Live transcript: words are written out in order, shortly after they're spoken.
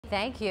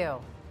Thank you.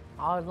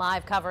 Our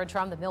live coverage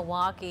from the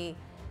Milwaukee,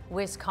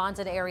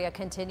 Wisconsin area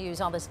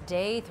continues on this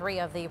day 3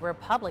 of the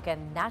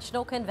Republican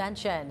National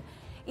Convention.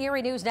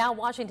 Erie News Now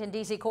Washington,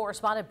 D.C.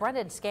 correspondent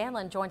Brendan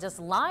Scanlon joins us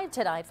live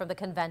tonight from the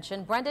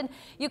convention. Brendan,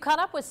 you caught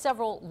up with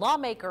several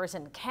lawmakers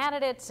and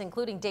candidates,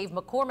 including Dave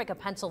McCormick of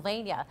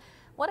Pennsylvania.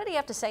 What did he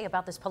have to say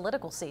about this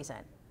political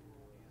season?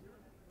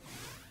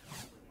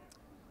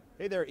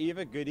 Hey there,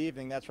 Eva. Good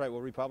evening. That's right.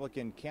 Well,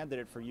 Republican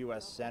candidate for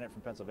U.S. Senate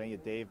from Pennsylvania,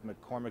 Dave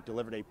McCormick,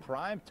 delivered a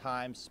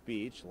prime-time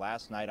speech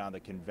last night on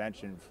the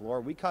convention floor.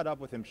 We caught up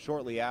with him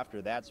shortly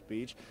after that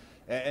speech,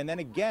 and then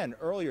again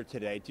earlier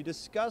today to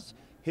discuss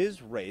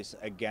his race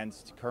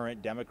against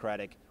current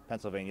Democratic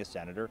Pennsylvania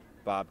Senator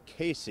Bob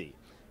Casey.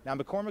 Now,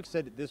 McCormick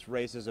said this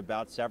race is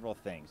about several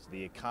things: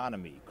 the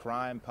economy,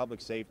 crime,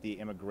 public safety,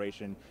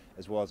 immigration,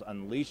 as well as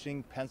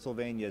unleashing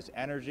Pennsylvania's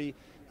energy.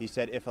 He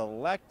said if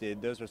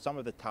elected, those are some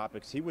of the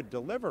topics he would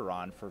deliver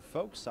on for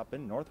folks up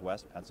in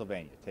Northwest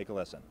Pennsylvania. Take a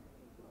listen.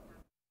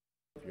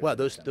 Well,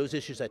 those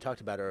issues I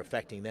talked about are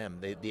affecting them.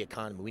 The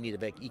economy. We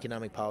need an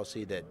economic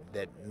policy that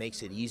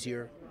makes it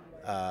easier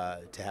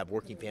to have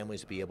working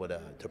families be able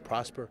to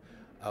prosper.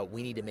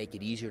 We need to make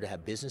it easier to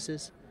have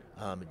businesses.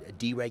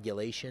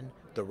 Deregulation.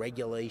 The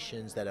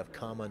regulations that have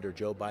come under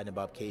Joe Biden and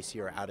Bob Casey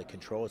are out of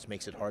control. It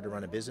makes it hard to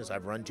run a business.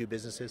 I've run 2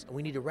 businesses.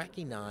 We need to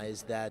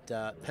recognize that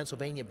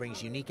Pennsylvania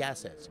brings unique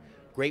assets,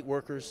 great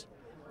workers,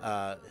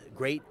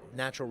 great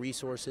natural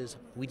resources.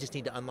 We just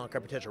need to unlock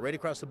our potential. Right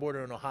across the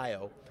border in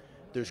Ohio,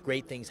 there's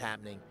great things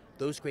happening.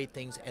 Those great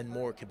things and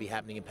more could be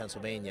happening in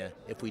Pennsylvania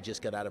if we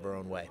just got out of our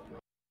own way.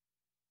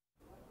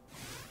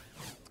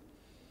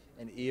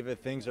 And Eva,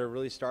 things are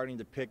really starting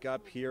to pick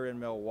up here in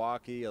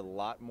Milwaukee. A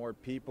lot more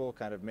people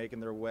kind of making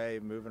their way,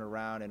 moving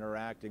around,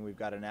 interacting. We've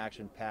got an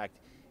action-packed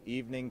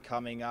evening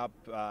coming up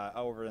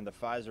over in the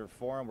Pfizer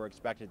Forum. We're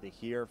expected to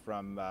hear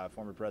from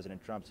former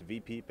President Trump's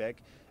VP pick,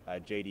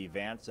 J.D.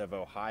 Vance of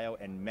Ohio,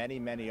 and many,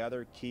 many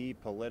other key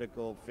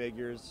political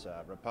figures,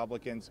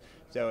 Republicans.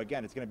 So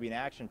again, it's going to be an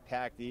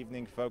action-packed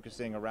evening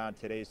focusing around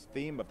today's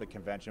theme of the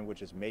convention,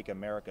 which is Make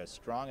America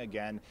Strong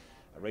Again.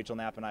 Rachel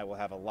Knapp and I will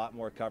have a lot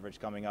more coverage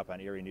coming up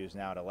on Erie News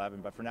Now at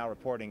 11. But for now,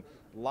 reporting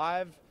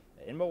live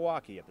in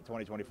Milwaukee at the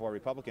 2024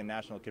 Republican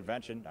National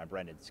Convention, I'm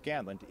Brendan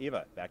Scanlon.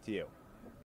 Eva, back to you.